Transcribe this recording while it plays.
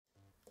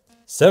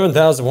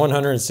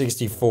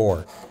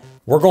7,164.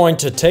 We're going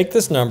to take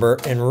this number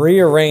and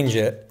rearrange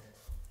it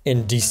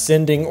in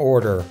descending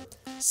order.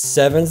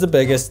 7's the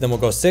biggest, then we'll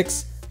go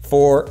 6,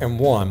 4, and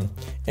 1,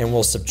 and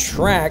we'll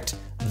subtract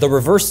the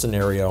reverse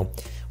scenario.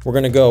 We're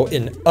gonna go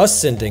in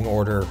ascending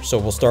order, so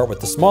we'll start with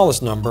the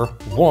smallest number,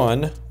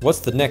 1. What's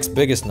the next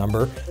biggest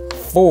number?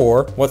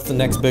 4. What's the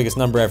next biggest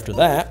number after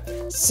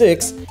that?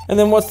 6. And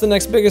then what's the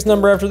next biggest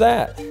number after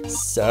that?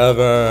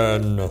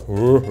 7.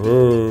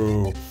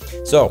 Woohoo!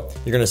 So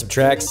you're gonna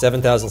subtract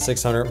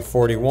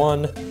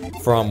 7,641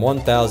 from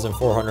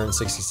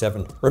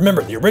 1,467.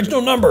 Remember, the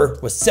original number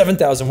was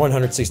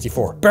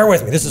 7,164. Bear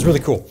with me, this is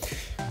really cool.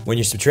 When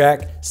you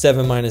subtract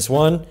 7 minus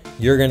 1,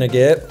 you're gonna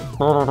get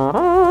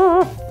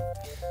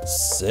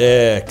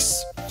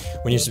 6.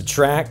 When you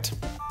subtract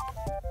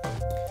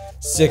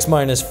 6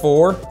 minus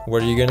 4,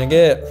 what are you gonna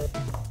get?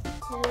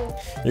 2.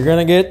 You're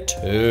gonna get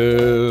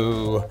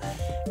 2.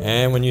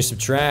 And when you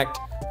subtract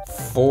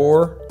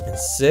 4 and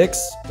 6,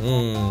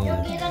 You'll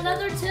get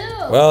another 2.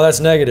 well, that's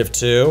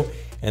 -2.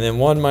 And then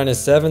 1 minus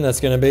 7, that's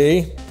gonna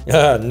be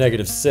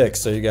 -6.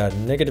 So you got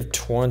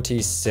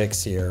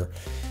 -26 here.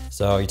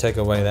 So you take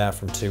away that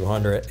from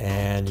 200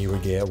 and you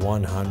would get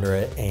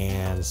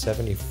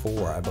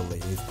 174, I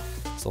believe.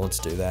 So let's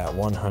do that,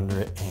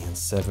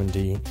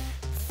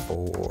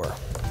 174.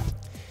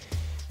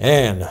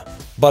 And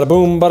bada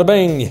boom, bada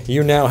bing,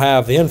 you now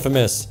have the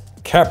infamous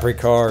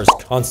Kaprekar's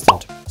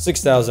constant,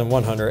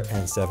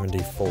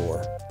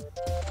 6,174.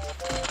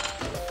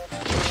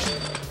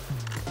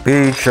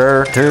 Be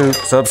sure to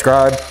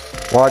subscribe,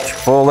 watch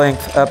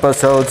full-length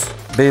episodes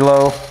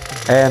below,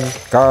 and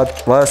God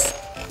bless.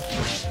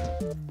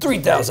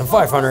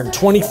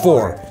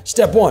 3,524.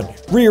 Step 1,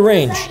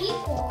 rearrange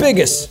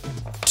biggest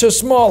to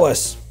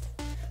smallest.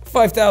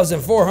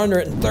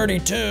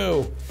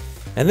 5,432.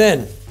 And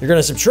then you're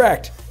gonna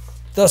subtract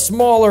the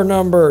smaller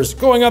numbers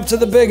going up to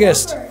the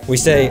biggest. We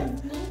say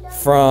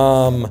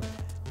from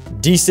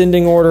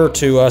descending order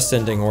to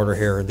ascending order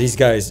here. These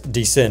guys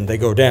descend, they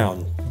go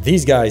down.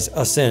 These guys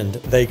ascend,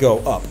 they go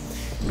up.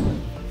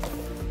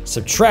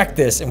 Subtract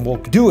this and we'll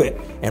do it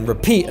and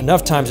repeat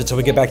enough times until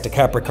we get back to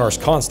Kaprekar's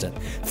constant.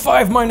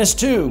 5 minus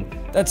 2,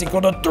 that's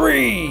equal to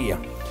 3.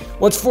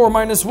 What's 4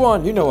 minus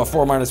 1? You know what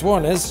 4 minus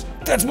 1 is.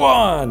 That's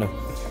 1.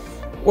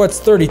 What's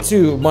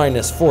 32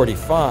 minus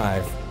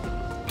 45?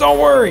 Don't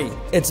worry,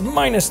 it's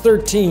minus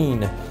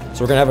 13.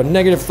 So we're gonna have a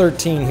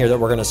 -13 here that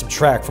we're gonna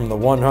subtract from the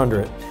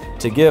 100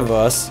 to give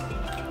us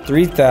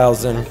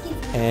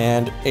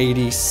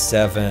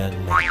 3,087.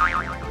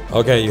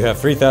 Okay, you have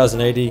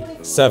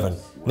 3,087.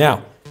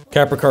 Now,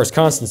 Kaprekar's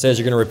constant says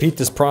you're gonna repeat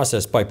this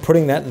process by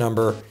putting that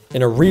number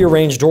in a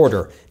rearranged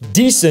order,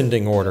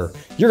 descending order.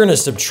 You're gonna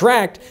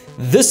subtract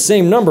this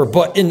same number,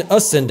 but in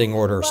ascending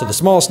order. So the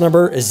smallest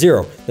number is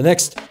 0. The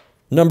next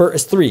number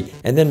is 3.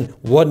 And then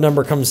what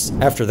number comes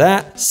after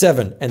that?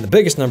 7. And the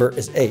biggest number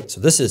is 8.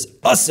 So this is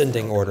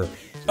ascending order.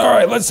 All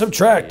right, let's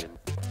subtract.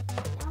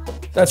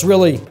 That's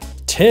really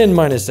 10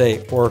 minus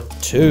 8, or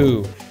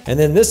 2. And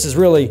then this is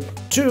really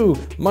 2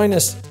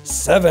 minus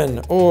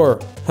 7, or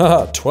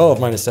 12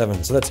 minus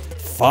 7. So that's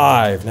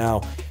 5.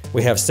 Now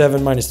we have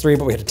 7 minus 3,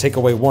 but we had to take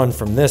away 1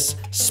 from this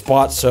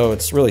spot. So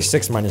it's really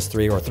 6 minus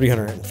 3, or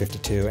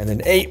 352. And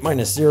then 8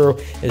 minus 0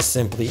 is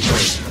simply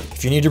 8.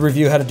 If you need to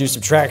review how to do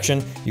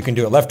subtraction, you can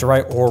do it left to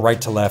right or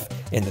right to left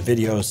in the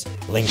videos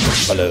linked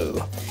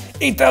below.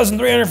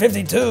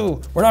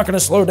 8,352. We're not gonna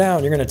slow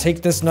down. You're gonna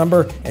take this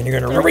number and you're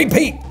gonna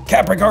repeat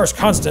Kaprekar's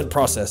constant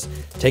process.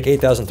 Take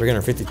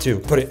 8,352,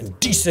 put it in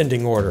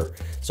descending order.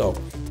 So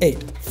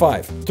 8,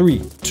 5,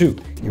 3, 2.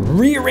 You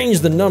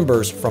rearrange the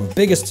numbers from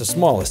biggest to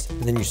smallest,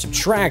 and then you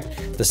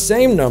subtract the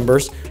same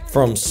numbers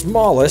from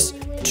smallest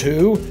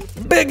to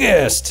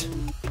biggest.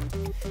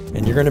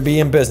 And you're gonna be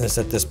in business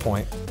at this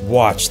point.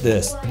 Watch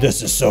this.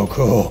 This is so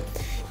cool.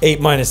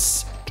 8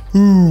 minus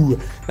 2.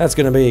 That's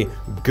gonna be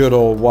good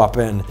old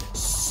whopping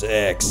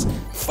 6.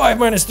 5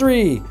 minus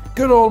 3.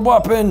 Good old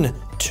whopping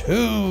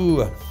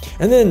 2.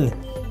 And then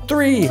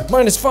 3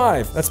 minus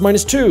 5. That's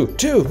minus 2.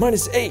 2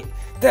 minus 8.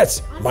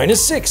 That's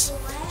minus 6.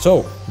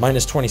 So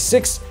minus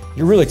 26.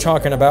 You're really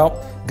talking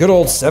about good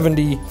old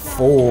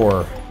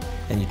 74.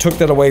 And you took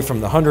that away from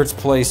the hundreds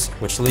place,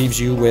 which leaves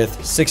you with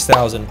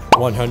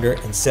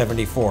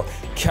 6,174.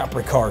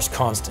 Kaprekar's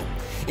constant.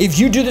 If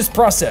you do this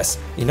process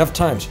enough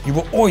times, you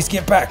will always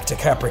get back to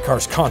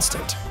Kaprekar's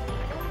constant.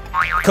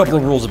 A couple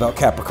of rules about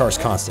Kaprekar's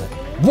constant.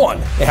 1,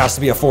 it has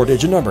to be a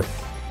 4-digit number.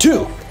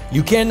 2,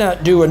 you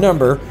cannot do a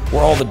number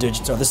where all the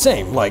digits are the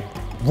same, like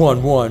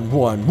 1, 1,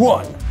 1,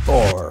 1,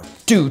 or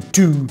 2,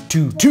 2,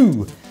 2,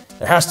 2.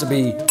 There has to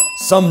be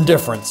some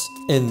difference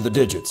in the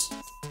digits.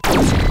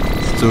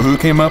 So who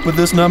came up with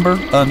this number?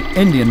 An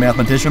Indian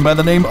mathematician by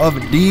the name of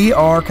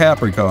D.R.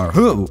 Kaprekar,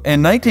 who,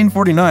 in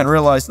 1949,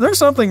 realized there's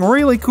something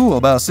really cool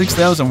about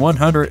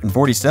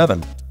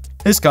 6,147.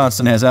 His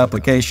constant has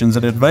applications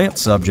in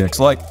advanced subjects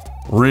like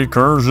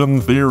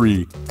recursion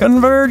theory,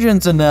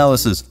 convergence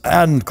analysis,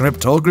 and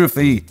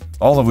cryptography,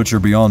 all of which are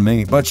beyond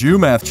me, but you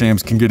math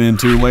champs can get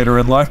into later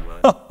in life.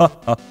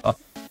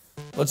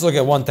 Let's look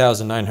at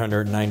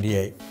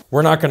 1,998.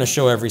 We're not gonna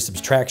show every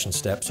subtraction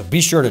step, so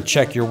be sure to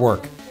check your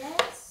work.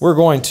 We're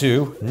going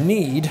to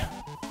need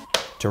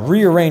to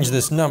rearrange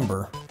this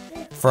number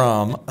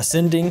from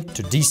ascending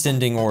to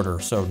descending order.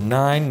 So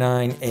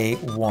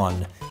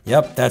 9981.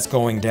 Yep, that's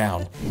going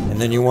down.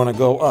 And then you wanna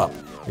go up.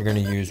 You're gonna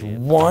use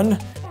 1,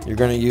 you're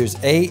gonna use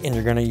 8, and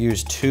you're gonna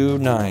use 2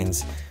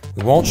 9s.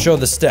 We won't show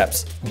the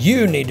steps.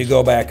 You need to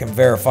go back and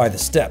verify the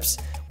steps.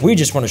 We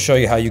just wanna show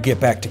you how you get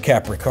back to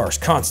Kaprekar's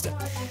constant.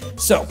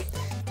 So,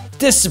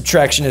 this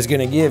subtraction is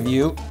gonna give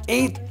you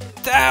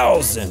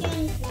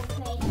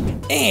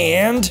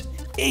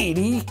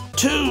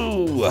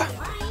 8,082.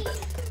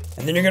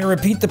 And then you're gonna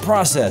repeat the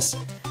process.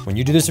 When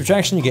you do the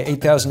subtraction, you get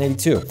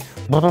 8,082.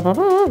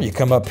 You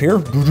come up here,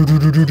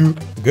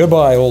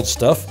 goodbye old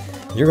stuff.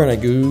 You're gonna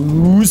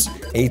use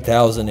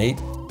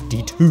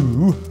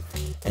 8,082,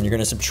 and you're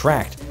gonna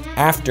subtract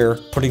after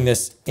putting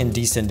this in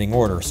descending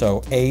order.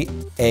 So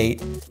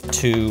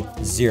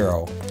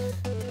 8820,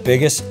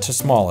 biggest to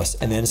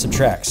smallest, and then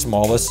subtract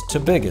smallest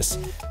to biggest.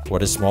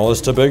 What is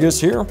smallest to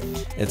biggest here?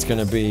 It's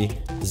gonna be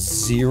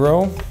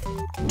 0,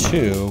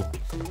 2,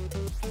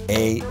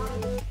 8,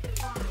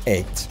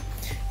 8.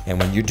 And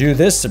when you do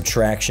this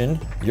subtraction,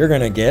 you're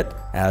gonna get,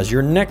 as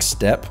your next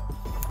step,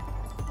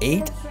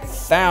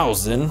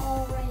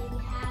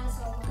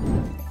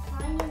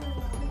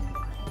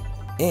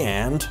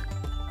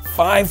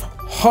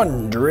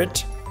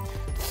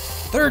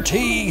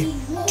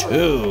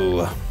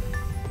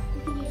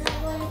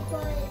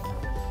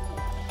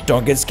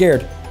 Don't get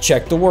scared.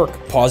 Check the work.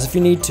 Pause if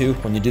you need to.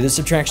 When you do this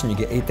subtraction, you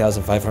get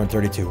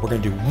 8,532. We're gonna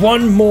do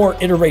one more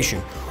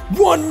iteration.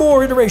 One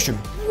more iteration.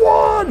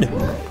 One!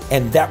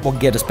 And that will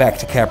get us back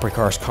to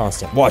Kaprekar's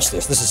constant. Watch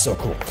this. This is so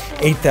cool.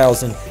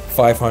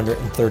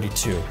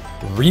 8,532.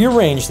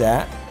 Rearrange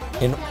that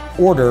in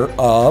order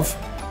of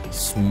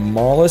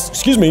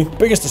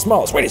biggest to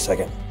smallest. Wait a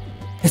second.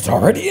 It's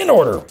already in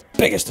order.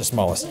 Biggest to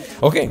smallest.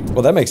 Okay,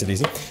 well that makes it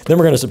easy. Then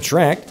we're gonna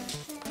subtract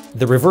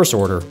the reverse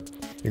order.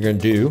 You're gonna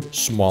do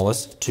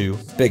smallest to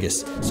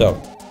biggest. So,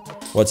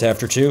 what's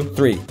after 2?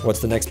 3. What's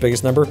the next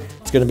biggest number?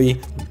 It's gonna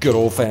be good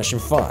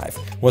old-fashioned 5.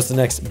 What's the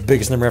next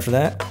biggest number after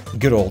that?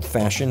 Good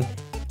old-fashioned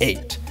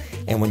 8.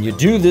 And when you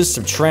do this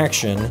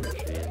subtraction,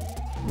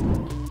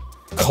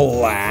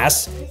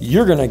 class,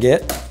 you're gonna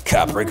get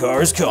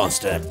Kaprekar's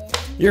constant.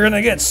 You're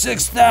gonna get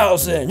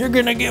 6,000. You're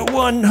gonna get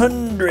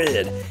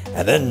 100.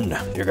 And then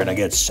you're gonna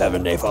get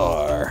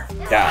 74.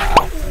 Yeah,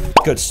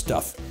 good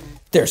stuff.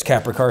 There's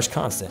Kaprekar's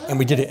constant. And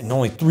we did it in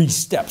only 3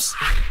 steps.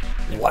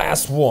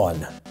 Last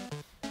one.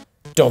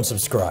 Don't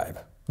subscribe.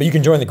 But you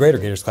can join the Greater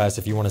Gators class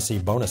if you want to see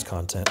bonus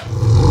content.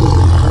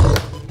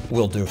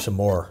 We'll do some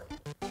more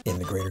in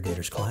the Greater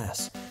Gators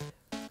class.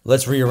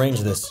 Let's rearrange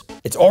this.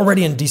 It's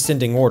already in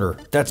descending order.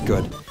 That's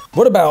good.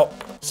 What about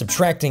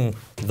subtracting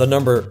the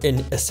number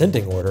in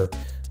ascending order?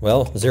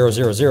 Well, 0,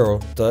 0, 0,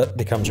 that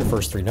becomes your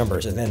first 3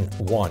 numbers, and then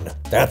 1.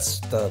 That's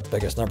the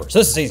biggest number. So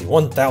this is easy,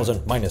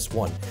 1,000 minus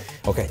 1.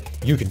 Okay,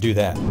 you can do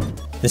that.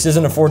 This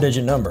isn't a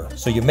 4-digit number,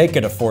 so you make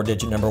it a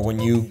 4-digit number when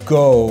you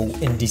go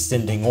in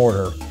descending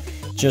order,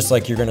 just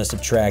like you're gonna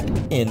subtract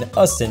in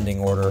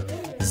ascending order,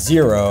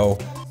 0,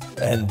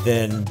 and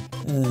then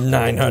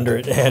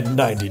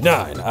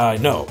 999. I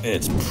know,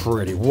 it's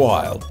pretty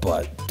wild,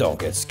 but don't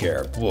get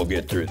scared. We'll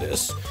get through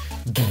this.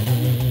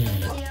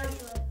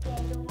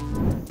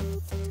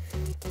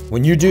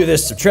 When you do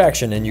this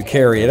subtraction and you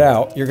carry it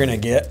out, you're gonna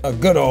get a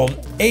good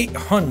old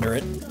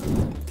 800,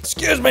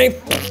 you're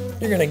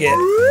gonna get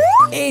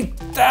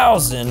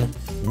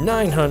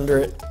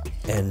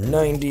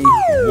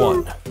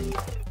 8,991.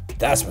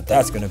 That's what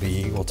that's gonna be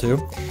equal to.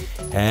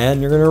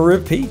 And you're gonna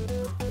repeat,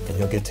 and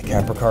you'll get to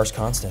Kaprekar's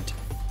constant.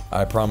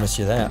 I promise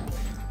you that.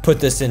 Put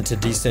this into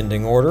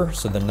descending order,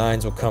 so the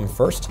 9s will come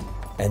first,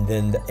 and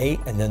then the 8,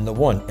 and then the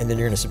 1. And then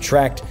you're gonna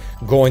subtract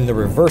going the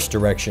reverse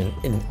direction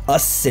in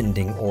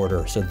ascending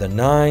order. So the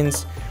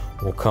 9s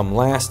will come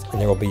last,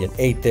 and there will be an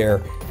 8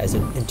 there as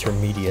an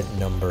intermediate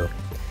number.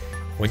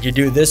 When you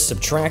do this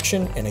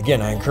subtraction, and again,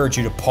 I encourage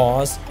you to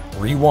pause,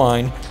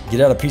 rewind,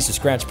 get out a piece of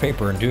scratch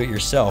paper and do it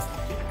yourself,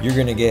 you're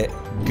gonna get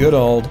good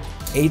old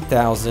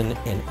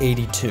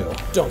 8,082.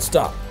 Don't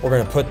stop. We're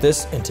gonna put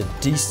this into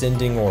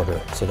descending order.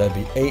 So that'd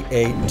be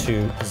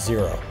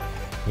 8820.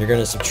 You're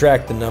gonna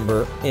subtract the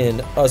number in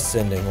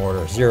ascending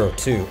order,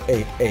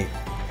 0288.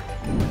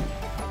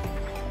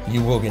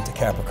 You will get to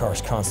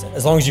Kaprekar's constant,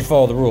 as long as you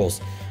follow the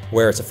rules,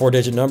 where it's a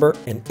 4-digit number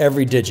and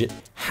every digit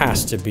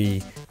has to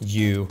be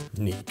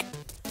unique.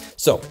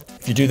 So,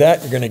 if you do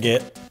that, you're gonna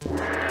get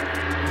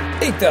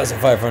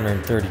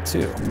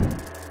 8,532.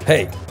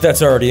 Hey,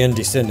 that's already in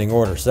descending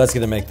order, so that's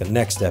gonna make the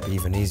next step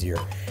even easier.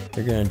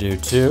 You're gonna do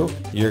 2,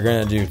 you're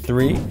gonna do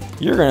 3,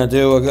 you're gonna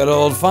do a good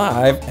old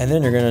 5, and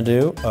then you're gonna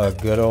do a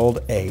good old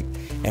 8.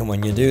 And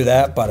when you do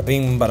that, bada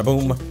bing, bada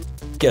boom,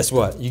 guess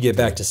what? You get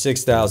back to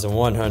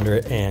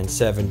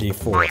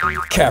 6,174.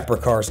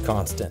 Kaprekar's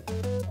constant.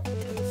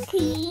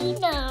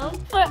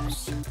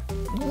 Keenumbers.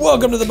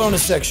 Welcome to the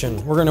bonus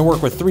section. We're gonna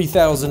work with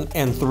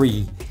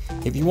 3,003.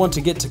 If you want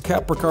to get to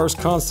Kaprekar's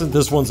constant,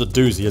 this one's a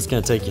doozy. It's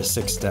going to take you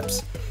 6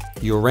 steps.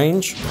 You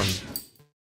arrange from